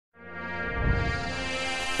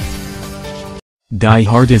Die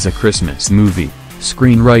Hard is a Christmas movie,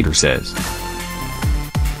 screenwriter says.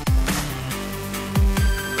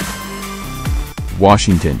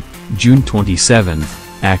 Washington, June 27.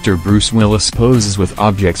 Actor Bruce Willis poses with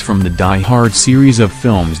objects from the Die Hard series of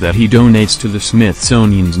films that he donates to the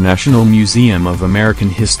Smithsonian's National Museum of American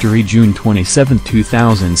History. June 27,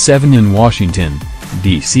 2007 in Washington,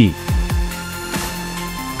 D.C.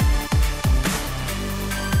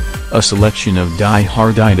 A selection of Die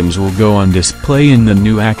Hard items will go on display in the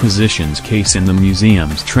new acquisitions case in the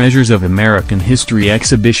museum's Treasures of American History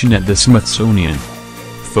exhibition at the Smithsonian.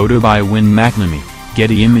 Photo by Win McNamee,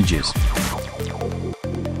 Getty Images.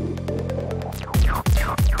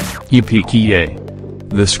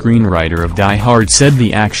 The screenwriter of Die Hard said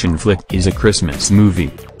the action flick is a Christmas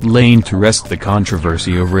movie, laying to rest the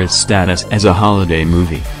controversy over its status as a holiday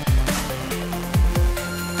movie.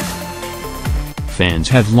 Fans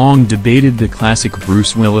have long debated the classic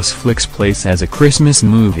Bruce Willis flick's place as a Christmas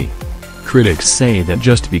movie. Critics say that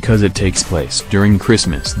just because it takes place during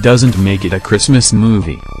Christmas doesn't make it a Christmas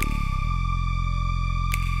movie.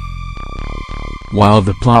 While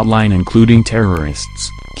the plotline including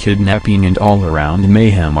terrorists, kidnapping and all-around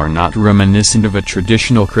mayhem are not reminiscent of a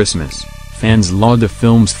traditional Christmas, fans laud the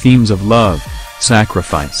film's themes of love,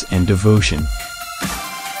 sacrifice and devotion.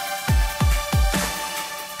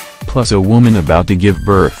 Plus a woman about to give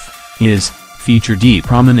birth, is, featured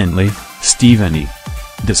prominently. Stephen E.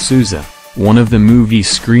 D'Souza, one of the movie's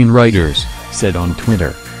screenwriters, said on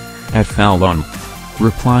Twitter, @Fallon,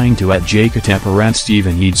 replying to @JKTapper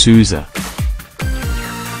 @Stephen E. D'Souza.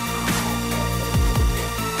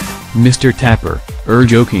 Mr. Tapper,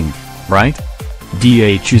 joking, right?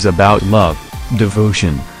 DH is about love,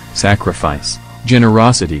 devotion, sacrifice,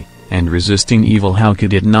 generosity, and resisting evil. How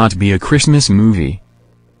could it not be a Christmas movie?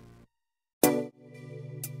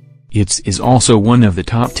 It is also one of the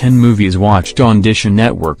top 10 movies watched on Dish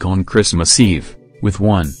Network on Christmas Eve, with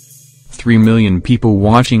 1.3 million people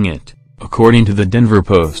watching it, according to the Denver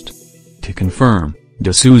Post. To confirm,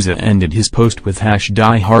 D'Souza ended his post with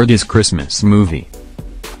 #Die Hard is Christmas movie.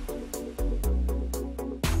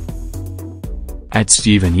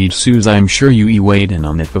 @Stephen E. D'Souza, I'm sure you weighed in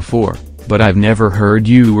on it before, but I've never heard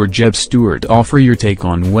you or Jeb Stewart offer your take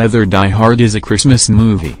on whether Die Hard is a Christmas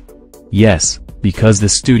movie. Yes, because the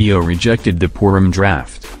studio rejected the Purim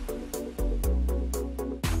draft.